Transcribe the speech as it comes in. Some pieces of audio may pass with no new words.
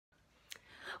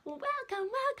Welcome, welcome,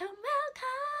 welcome.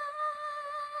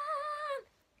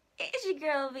 It's your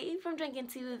girl V from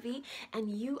DTWV,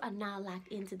 and you are now locked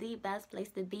into the best place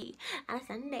to be on a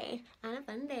Sunday, on a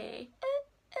fun day.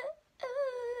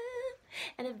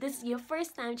 And if this is your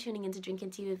first time tuning into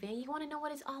DTWV and you want to know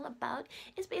what it's all about,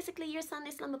 it's basically your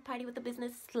Sunday slumber party with a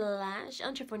business /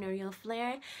 entrepreneurial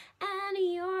flair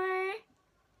and your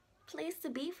place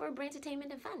to be for brain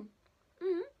entertainment and fun.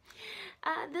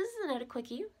 This is another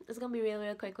quickie. It's gonna be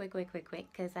real quick,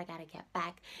 because I gotta get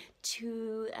back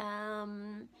to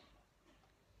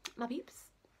my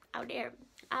peeps out there.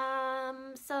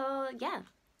 So yeah,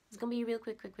 it's gonna be real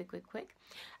quick.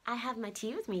 I have my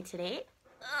tea with me today.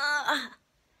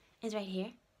 It's right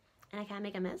here, and I can't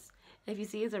make a mess. If you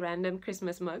see, it's a random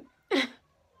Christmas mug.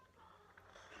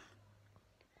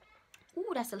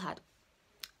 Ooh, that's still hot.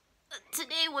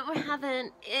 Today, what we're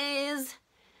having is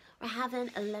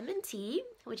a lemon tea,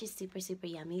 which is super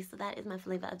yummy. So that is my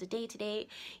flavor of the day today.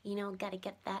 You know, gotta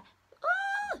get that.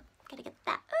 Gotta get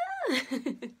that.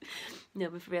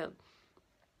 No, but for real,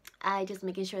 I just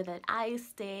making sure that I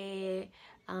stay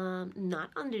not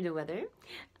under the weather.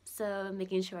 So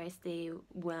making sure I stay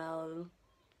well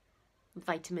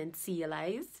vitamin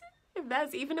C-alized, if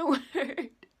that's even a word.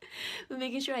 But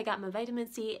making sure I got my vitamin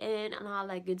C in and all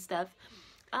that good stuff.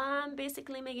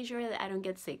 Basically making sure that I don't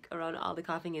get sick around all the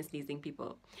coughing and sneezing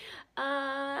people.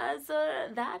 So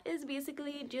that is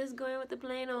basically just going with the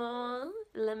plain old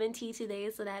lemon tea today.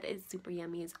 So that is super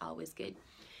yummy. It's always good.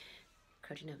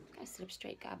 Crouching up, guys, sit up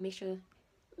straight. God, make sure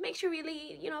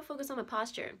really, you know, focus on my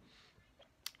posture.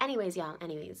 Anyways, y'all,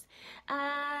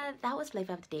 that was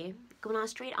flavor of the day. Going on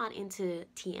straight on into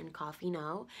tea and coffee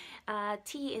now.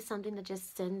 Tea is something that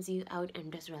just sends you out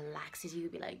and just relaxes you.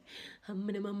 Be like,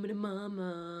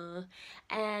 mama.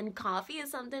 And coffee is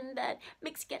something that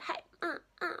makes you get hype,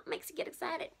 makes you get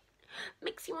excited,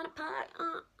 makes you want to party,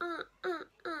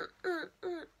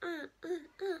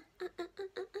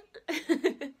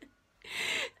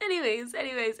 Anyways.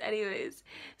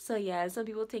 So yeah, some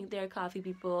people think they're coffee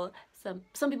people.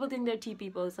 Some people think they're tea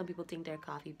people. Some people think they're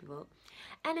coffee people.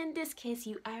 And in this case,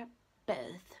 you are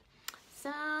both.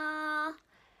 So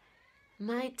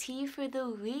my tea for the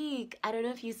week. I don't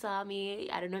know if you saw me.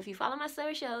 I don't know if you follow my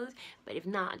socials, but if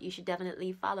not, you should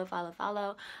definitely follow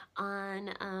on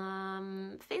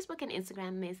Facebook and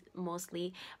Instagram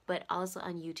mostly, but also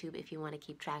on YouTube if you want to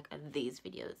keep track of these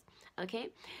videos. Okay,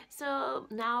 so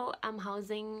now I'm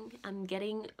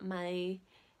getting my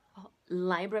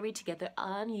library together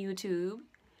on YouTube.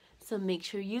 So make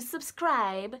sure you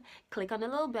subscribe, click on the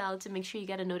little bell to make sure you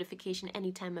get a notification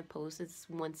anytime I post. It's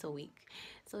once a week,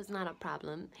 so it's not a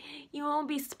problem. You won't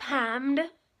be spammed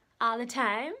all the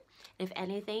time. If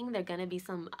anything, there are gonna be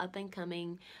some up and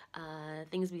coming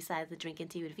things besides the Drinking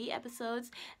Tea with V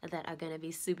episodes that are gonna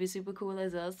be super cool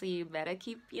as well. So you better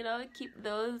keep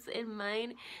those in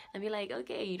mind and be like,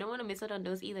 okay, you don't want to miss out on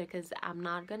those either, because I'm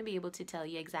not gonna be able to tell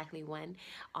you exactly when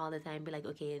all the time. Be like,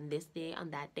 okay, in this day,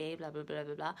 on that day, blah blah blah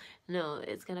blah blah. No,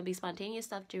 it's gonna be spontaneous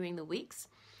stuff during the weeks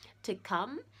to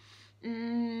come,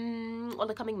 or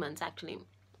the coming months actually.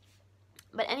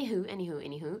 But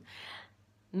anywho,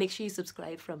 make sure you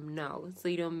subscribe from now so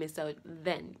you don't miss out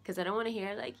then, because I don't want to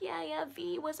hear like, yeah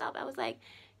V, what's up? I was like,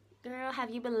 girl, have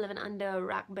you been living under a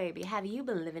rock, baby? Have you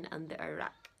been living under a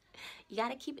rock? You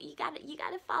gotta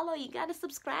follow, you gotta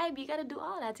subscribe, you gotta do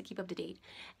all that to keep up to date.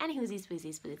 And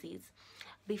whoosies.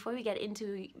 Before we get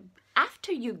into,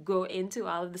 after you go into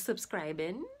all of the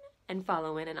subscribing and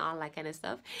following and all that kind of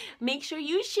stuff, make sure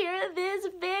you share this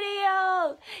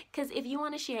video, because if you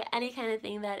want to share any kind of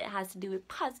thing that it has to do with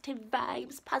positive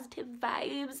vibes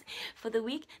for the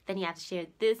week, then you have to share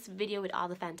this video with all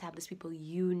the fantabulous people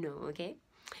you know, okay?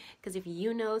 Because if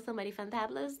you know somebody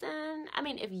fantabulous, then, I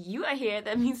mean, if you are here,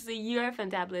 that means that you are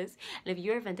fantabulous. And if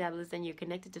you're fantabulous, then you're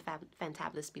connected to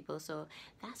fantabulous people. So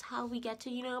that's how we get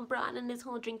to, you know, broaden this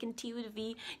whole Drinking Tea with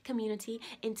V community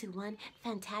into one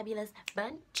fantabulous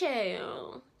bunch.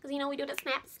 Because, you know, we do the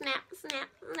snap.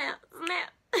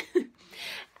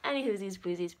 Anywho,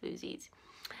 boozies.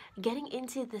 Getting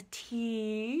into the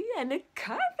tea and the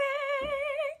coffee.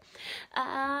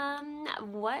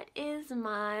 What is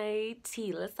my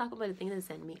tea? Let's talk about the thing that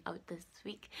sent me out this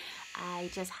week. I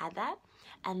just had that,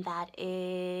 and that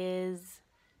is,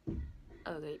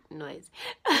 oh great, noise.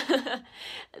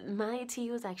 My tea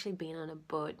was actually being on a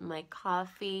boat. My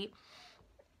coffee,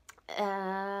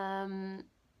 yeah,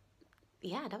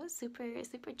 that was super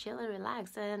chill and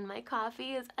relaxed. And my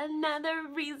coffee is another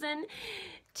occasion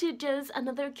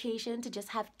to just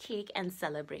have cake and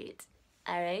celebrate.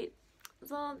 All right.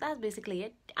 So that's basically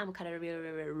it. I'm kind of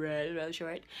real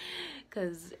short,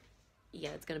 because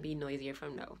yeah, it's gonna be noisier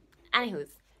from now.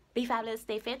 Anywho's, Be fabulous,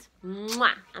 stay fit.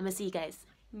 Mwah. I'm gonna see you guys.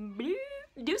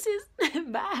 Deuces.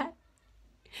 Bye.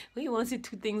 We want to do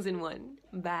two things in one.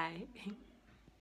 Bye.